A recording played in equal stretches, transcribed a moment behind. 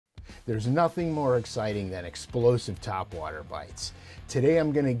There's nothing more exciting than explosive topwater bites. Today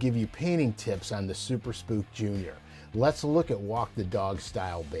I'm going to give you painting tips on the Super Spook Junior. Let's look at walk the dog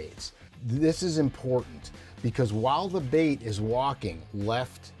style baits. This is important because while the bait is walking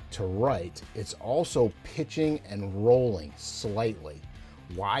left to right, it's also pitching and rolling slightly.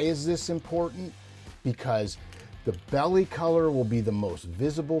 Why is this important? Because the belly color will be the most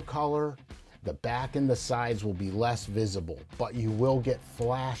visible color. The back and the sides will be less visible, but you will get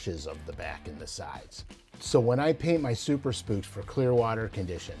flashes of the back and the sides. So when I paint my Super Spooks for clear water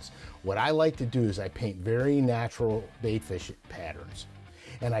conditions, what I like to do is I paint very natural baitfish patterns,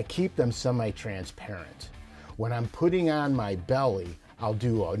 and I keep them semi-transparent. When I'm putting on my belly, I'll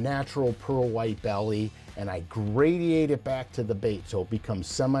do a natural pearl white belly, and I gradiate it back to the bait so it becomes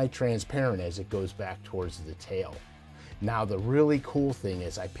semi-transparent as it goes back towards the tail. Now the really cool thing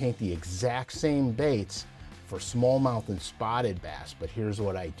is I paint the exact same baits for smallmouth and spotted bass, but here's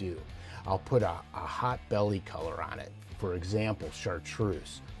what I do. I'll put a hot belly color on it. For example,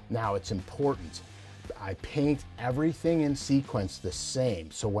 chartreuse. Now it's important. I paint everything in sequence the same,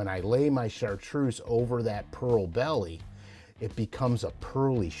 so when I lay my chartreuse over that pearl belly, it becomes a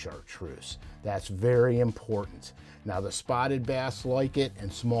pearly chartreuse. That's very important. Now the spotted bass like it, and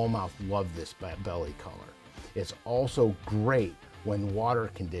smallmouth love this belly color. It's also great when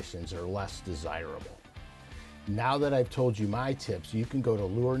water conditions are less desirable. Now that I've told you my tips, you can go to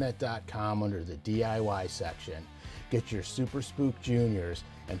Lurenet.com under the DIY section, get your Super Spook Juniors,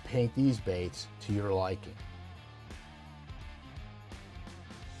 and paint these baits to your liking.